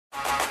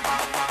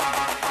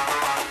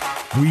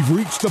We've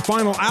reached the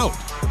final out.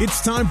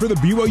 It's time for the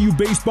BYU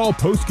Baseball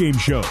Postgame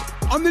Show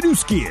on the new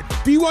skin,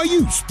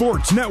 BYU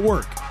Sports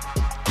Network.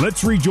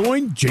 Let's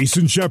rejoin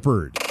Jason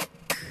Shepard.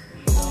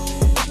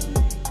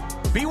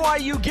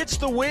 BYU gets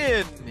the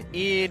win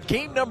in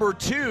game number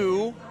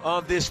 2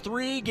 of this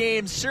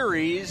 3-game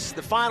series.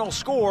 The final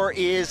score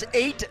is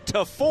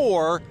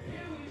 8-4.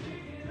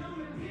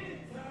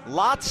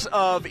 Lots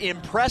of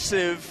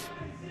impressive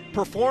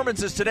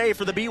performances today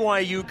for the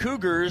BYU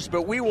Cougars,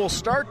 but we will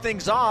start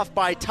things off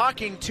by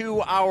talking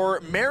to our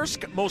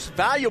Maersk most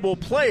valuable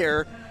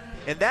player,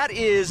 and that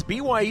is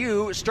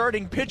BYU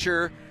starting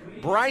pitcher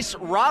Bryce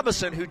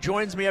Robison, who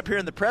joins me up here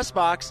in the press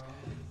box.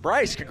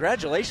 Bryce,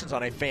 congratulations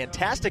on a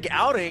fantastic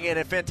outing and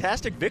a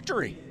fantastic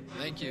victory.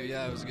 Thank you.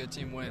 Yeah, it was a good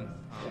team win.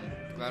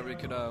 Glad we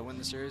could win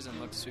the series and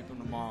look to sweep them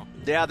tomorrow.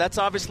 Yeah, that's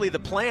obviously the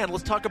plan.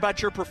 Let's talk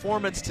about your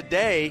performance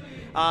today.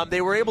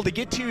 They were able to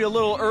get to you a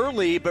little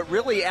early, but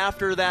really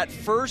after that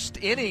first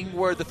inning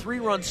where the 3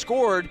 runs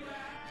scored,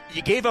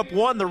 you gave up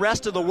 1 the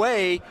rest of the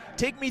way.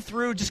 Take me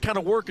through just kind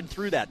of working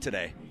through that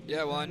today.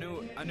 Yeah, well, I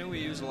knew we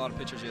used a lot of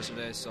pitchers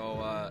yesterday,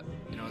 so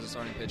as a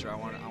starting pitcher, I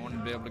wanted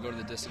to be able to go to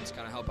the distance,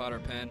 kind of help out our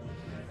pen.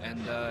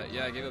 And,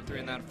 I gave up 3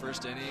 in that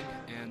first inning,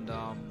 and,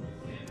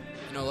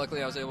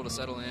 luckily I was able to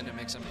settle in and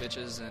make some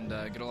pitches and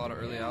get a lot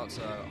of early outs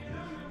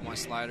on my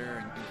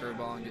slider and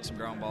curveball and get some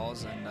ground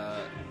balls. And,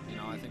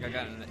 I think I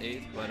got in the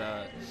 8th, but,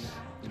 I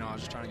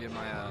was just trying to give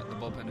the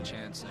bullpen a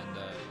chance and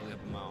really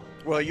help them out.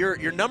 Well,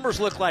 your numbers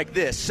look like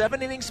this.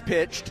 7 innings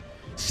pitched,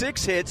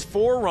 6 hits,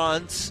 4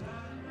 runs,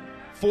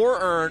 4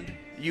 earned.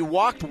 You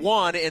walked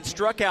 1 and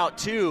struck out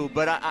 2,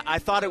 but I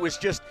thought it was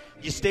just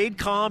you stayed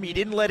calm. You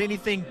didn't let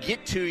anything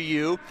get to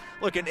you.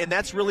 Look, and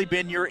that's really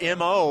been your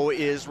MO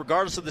is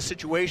regardless of the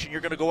situation,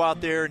 you're going to go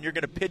out there and you're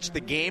going to pitch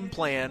the game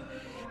plan.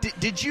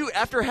 Did you,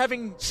 after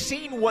having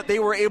seen what they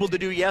were able to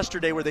do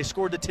yesterday where they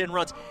scored the 10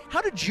 runs,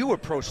 how did you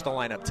approach the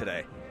lineup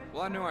today?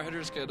 Well, I knew our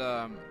hitters could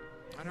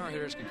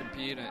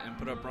compete and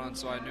put up runs,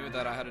 so I knew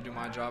that I had to do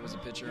my job as a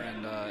pitcher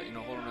and,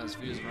 hold them as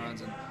few as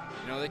runs. And,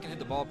 they can hit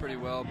the ball pretty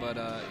well, but,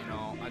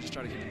 I just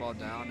try to keep the ball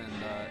down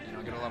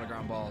and, get a lot of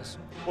ground balls.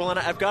 Well, and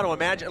I've got to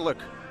imagine, look,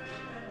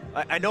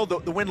 I know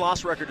the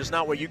win-loss record is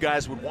not what you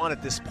guys would want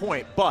at this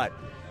point, but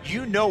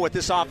you know what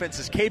this offense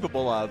is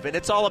capable of, and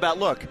it's all about,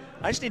 look,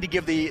 I just need to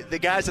give the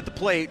guys at the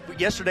plate,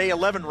 yesterday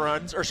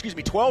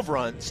 12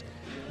 runs,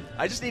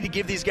 I just need to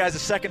give these guys a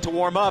second to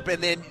warm up,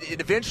 and then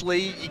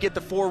eventually you get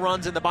the 4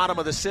 runs in the bottom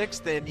of the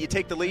 6th, and you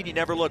take the lead, you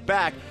never look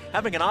back.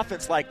 Having an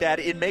offense like that,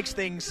 it makes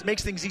things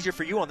easier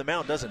for you on the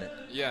mound, doesn't it?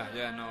 Yeah,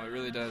 no, it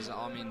really does.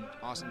 I mean,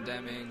 Austin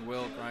Deming,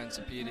 Wilk, Ryan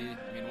Sapiti,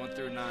 1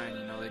 through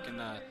 9, they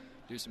can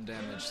do some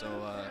damage. So,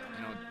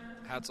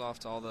 hats off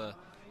to all the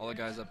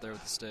guys up there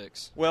with the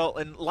sticks. Well,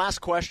 and last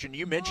question,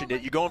 you mentioned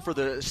it. You're going for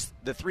the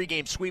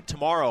 3-game sweep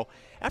tomorrow.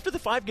 After the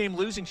 5-game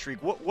losing streak,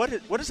 what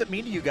does it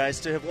mean to you guys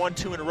to have won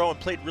 2 in a row and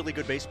played really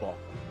good baseball?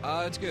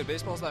 It's good.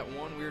 Baseball's that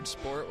one weird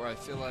sport where I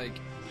feel like,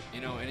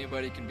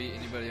 anybody can beat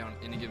anybody on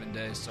any given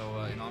day. So,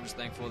 I'm just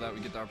thankful that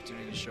we get the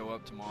opportunity to show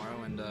up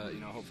tomorrow and,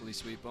 hopefully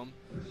sweep them.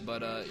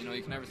 But,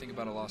 you can never think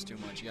about a loss too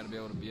much. You got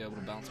to be able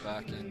to bounce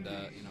back and,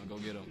 go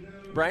get them.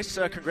 Bryce,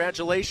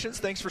 congratulations.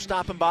 Thanks for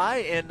stopping by,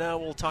 and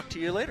we'll talk to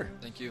you later.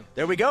 Thank you.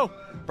 There we go.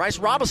 Bryce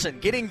Robison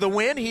getting the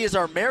win. He is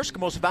our Maersk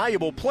most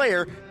valuable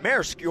player.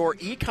 Maersk, your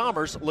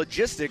e-commerce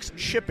logistics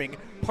shipping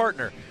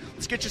partner.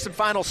 Let's get you some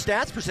final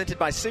stats presented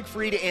by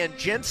Siegfried and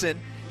Jensen,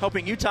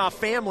 helping Utah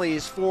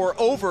families for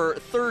over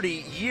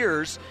 30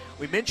 years.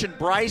 We mentioned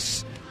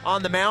Bryce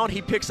on the mound.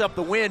 He picks up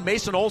the win.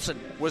 Mason Olson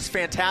was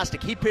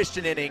fantastic. He pitched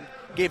an inning,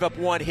 gave up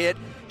 1 hit.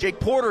 Jake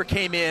Porter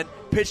came in,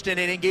 pitched an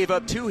inning, gave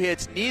up 2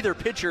 hits. Neither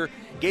pitcher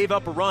gave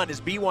up a run as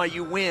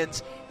BYU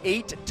wins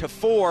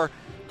 8-4.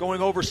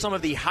 Going over some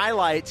of the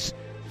highlights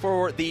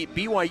for the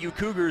BYU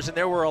Cougars, and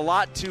there were a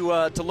lot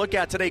to look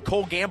at today.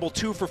 Cole Gamble,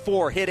 2 for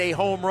 4, hit a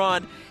home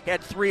run,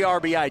 had 3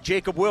 RBI.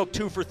 Jacob Wilk,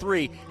 2 for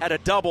 3, had a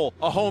double,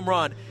 a home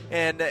run,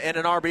 and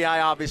an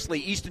RBI, obviously.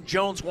 Easton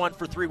Jones, 1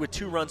 for 3 with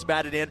 2 runs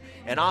batted in,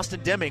 and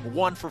Austin Deming,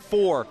 1 for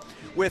 4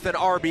 with an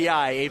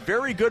RBI. A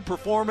very good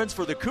performance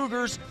for the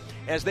Cougars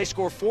as they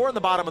score 4 in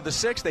the bottom of the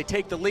 6th. They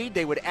take the lead.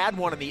 They would add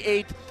 1 in the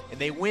 8th, and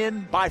they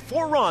win by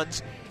 4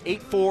 runs.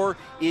 8-4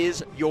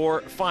 is your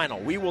final.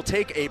 We will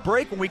take a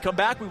break. When we come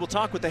back, we will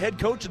talk with the head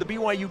coach of the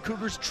BYU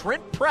Cougars,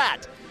 Trent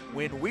Pratt.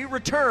 When we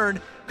return,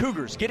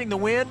 Cougars getting the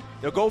win.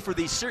 They'll go for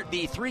the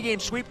 3-game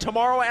sweep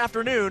tomorrow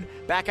afternoon.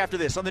 Back after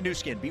this on the new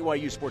skin,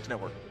 BYU Sports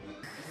Network.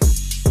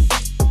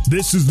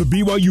 This is the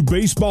BYU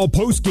Baseball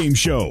Postgame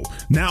Show.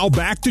 Now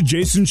back to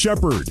Jason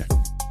Shepard.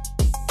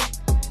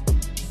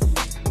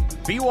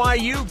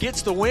 BYU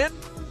gets the win,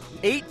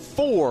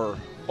 8-4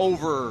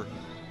 over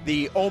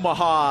the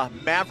Omaha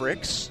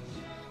Mavericks.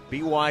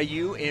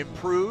 BYU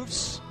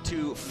improves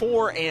to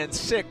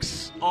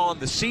 4-6 on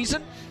the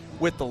season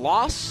with the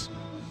loss.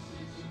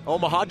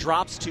 Omaha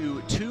drops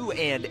to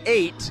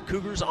 2-8.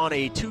 Cougars on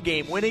a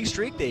 2-game winning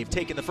streak. They've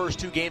taken the first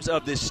 2 games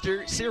of this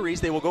series.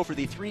 They will go for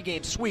the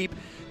 3-game sweep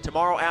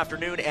tomorrow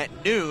afternoon at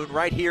noon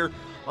right here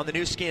on the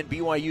new skin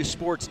BYU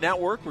Sports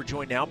Network. We're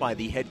joined now by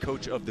the head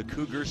coach of the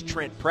Cougars,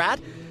 Trent Pratt.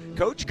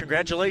 Coach,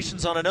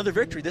 congratulations on another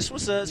victory. This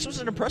was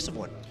an impressive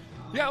one.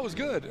 Yeah, it was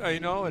good,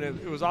 and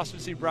it was awesome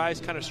to see Bryce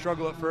kind of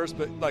struggle at first,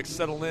 but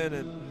settle in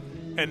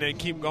and then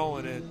keep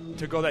going. And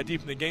to go that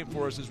deep in the game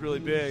for us is really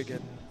big.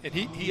 And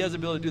he has the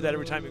ability to do that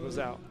every time he goes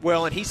out.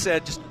 Well, and he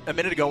said just a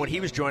minute ago when he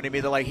was joining me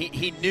that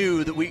he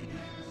knew that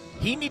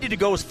he needed to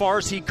go as far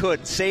as he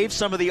could, save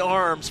some of the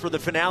arms for the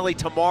finale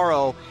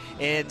tomorrow.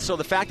 And so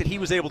the fact that he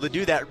was able to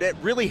do that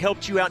really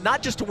helped you out,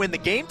 not just to win the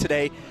game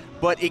today,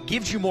 but it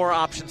gives you more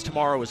options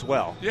tomorrow as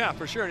well. Yeah,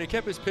 for sure. And he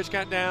kept his pitch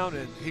count down,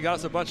 and he got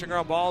us a bunch of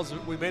ground balls.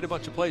 We made a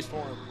bunch of plays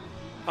for him.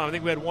 I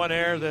think we had one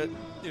error that,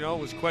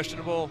 was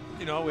questionable.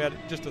 We had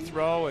just a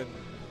throw.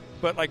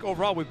 But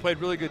overall, we played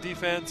really good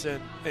defense,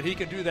 and he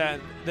can do that.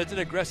 That's an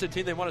aggressive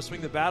team. They want to swing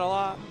the bat a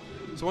lot.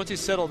 So once he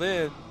settled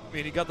in,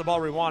 he got the ball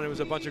where he wanted. It was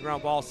a bunch of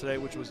ground balls today,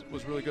 which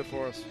was really good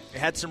for us.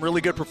 Had some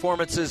really good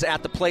performances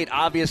at the plate.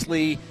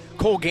 Obviously,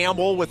 Cole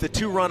Gamble with the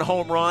 2-run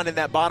home run in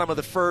that bottom of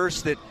the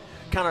first that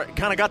kind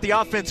of got the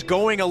offense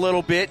going a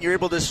little bit. You're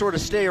able to sort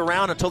of stay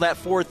around until that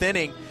fourth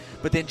inning.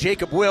 But then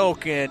Jacob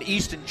Wilk and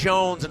Easton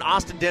Jones and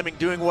Austin Deming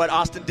doing what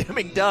Austin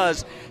Deming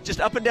does, just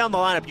up and down the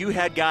lineup, you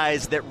had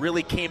guys that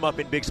really came up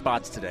in big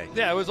spots today.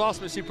 Yeah, it was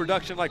awesome to see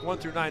production 1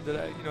 through 9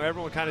 today.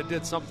 Everyone kind of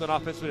did something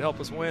offensively to help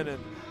us win.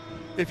 And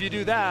if you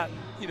do that,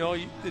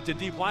 it's a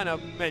deep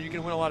lineup, man, you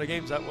can win a lot of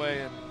games that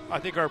way. And I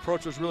think our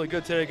approach was really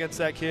good today against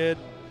that kid.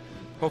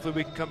 Hopefully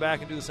we can come back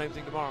and do the same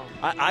thing tomorrow.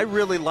 I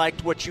really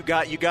liked what you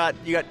got. You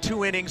got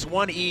 2 innings,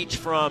 1 each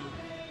from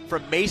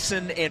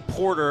Mason and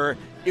Porter.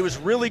 It was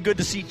really good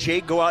to see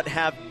Jake go out and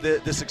have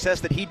the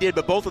success that he did,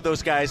 but both of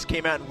those guys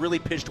came out and really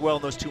pitched well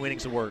in those 2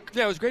 innings of work.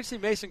 Yeah, it was great to see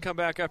Mason come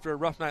back after a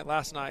rough night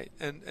last night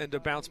and to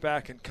bounce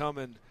back and come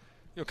and,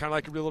 kind of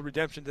like a real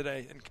redemption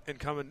today and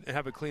come and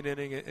have a clean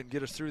inning and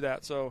get us through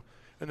that. So,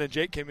 and then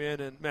Jake came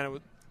in and, man, it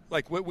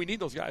was, we need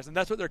those guys, and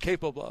that's what they're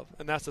capable of,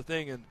 and that's the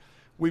thing. And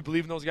we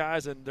believe in those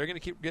guys, and they're going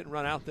to keep getting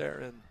run out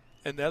there,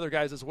 and the other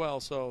guys as well.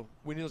 So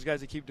we need those guys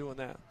to keep doing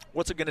that.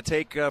 What's it going to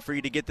take for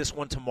you to get this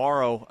one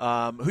tomorrow?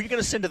 Who are you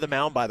going to send to the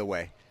mound, by the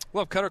way?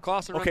 Well, Cutter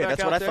Clausen run back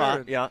that's out what there. I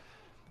thought, yeah.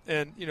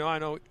 And, I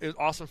know it was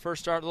awesome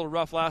first start, a little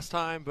rough last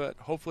time, but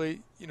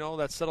hopefully,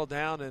 that's settled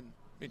down.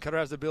 And Cutter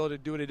has the ability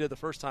to do what he did the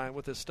first time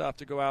with his stuff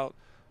to go out,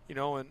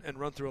 and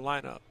run through a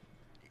lineup.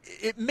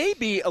 It may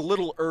be a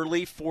little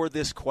early for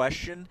this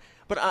question,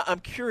 but I'm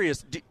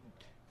curious.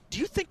 Do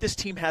you think this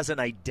team has an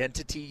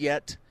identity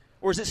yet?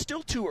 Or is it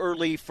still too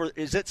early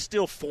is it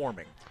still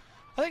forming?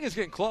 I think it's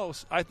getting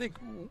close. I think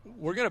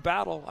we're going to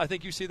battle. I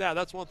think you see that.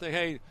 That's one thing.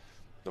 Hey,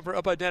 if we're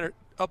up by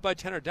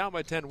 10 or down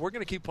by 10, we're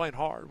going to keep playing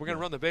hard. We're going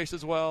to run the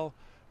bases well.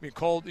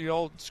 Cole,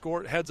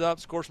 score heads up,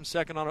 scores from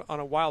second on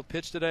a wild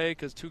pitch today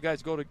because 2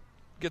 guys go to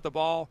get the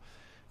ball.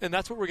 And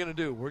that's what we're going to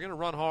do. We're going to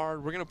run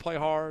hard. We're going to play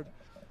hard.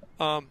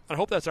 I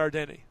hope that's our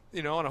identity.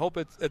 And I hope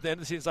it's at the end of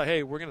the season it's like,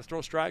 hey, we're going to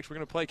throw strikes. We're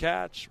going to play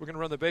catch. We're going to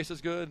run the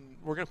bases good. And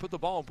we're going to put the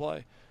ball in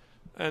play.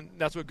 And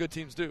that's what good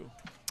teams do.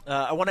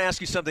 I want to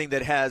ask you something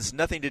that has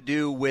nothing to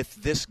do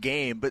with this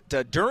game,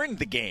 but during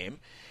the game,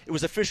 it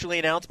was officially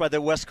announced by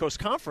the West Coast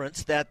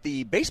Conference that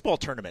the baseball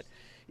tournament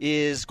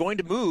is going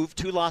to move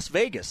to Las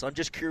Vegas. I'm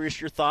just curious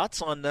your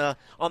thoughts on the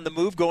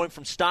move going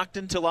from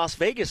Stockton to Las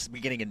Vegas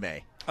beginning in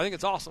May. I think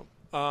it's awesome.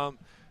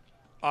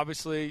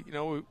 Obviously,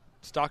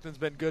 Stockton's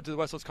been good to the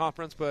West Coast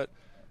Conference, but,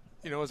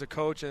 as a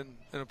coach and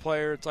a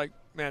player, it's like,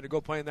 man, to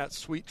go play in that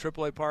sweet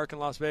AAA park in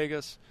Las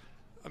Vegas –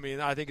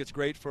 I think it's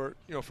great for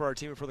our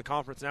team and for the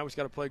conference. Now we just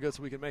got to play good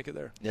so we can make it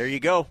there. There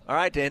you go. All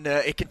right, and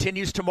it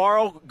continues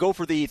tomorrow. Go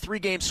for the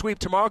 3-game sweep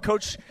tomorrow.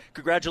 Coach,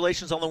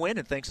 congratulations on the win,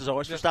 and thanks as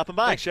always for stopping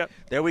by. Thanks, Shep.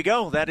 There we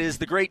go. That is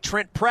the great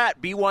Trent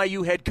Pratt,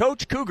 BYU head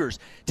coach. Cougars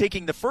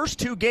taking the first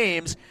 2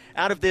 games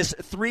out of this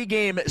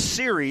 3-game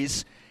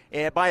series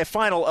by a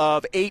final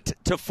of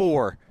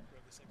 8-4.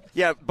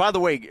 Yeah, by the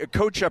way,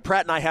 Coach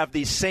Pratt and I have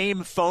the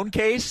same phone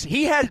case.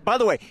 He had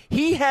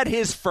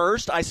his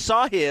first. I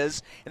saw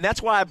his, and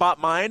that's why I bought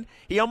mine.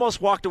 He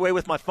almost walked away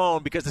with my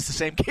phone because it's the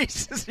same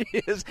case as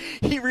his.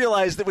 He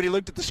realized that when he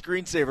looked at the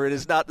screensaver, it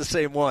is not the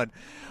same one.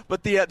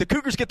 But the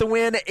Cougars get the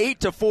win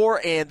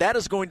 8-4, and that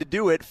is going to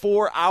do it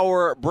for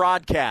our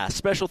broadcast.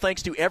 Special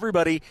thanks to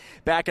everybody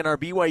back in our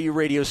BYU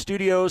radio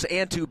studios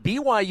and to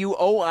BYU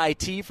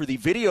OIT for the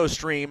video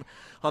stream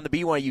on the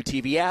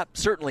BYUtv app.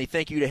 Certainly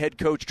thank you to head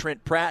coach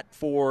Trent Pratt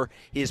for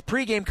his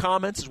pregame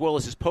comments as well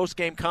as his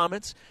postgame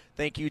comments.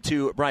 Thank you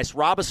to Bryce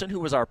Robinson,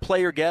 who was our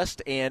player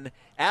guest, and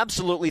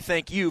absolutely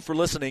thank you for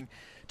listening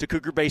to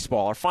Cougar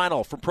Baseball. Our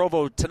final from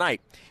Provo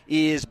tonight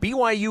is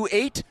BYU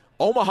 8,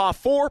 Omaha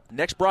 4.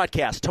 Next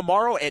broadcast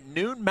tomorrow at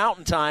noon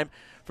Mountain Time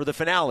for the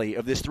finale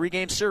of this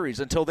 3-game series.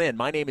 Until then,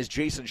 my name is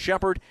Jason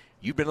Shepard.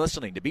 You've been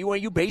listening to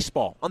BYU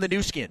Baseball on the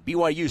new skin,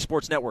 BYU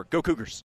Sports Network. Go Cougars.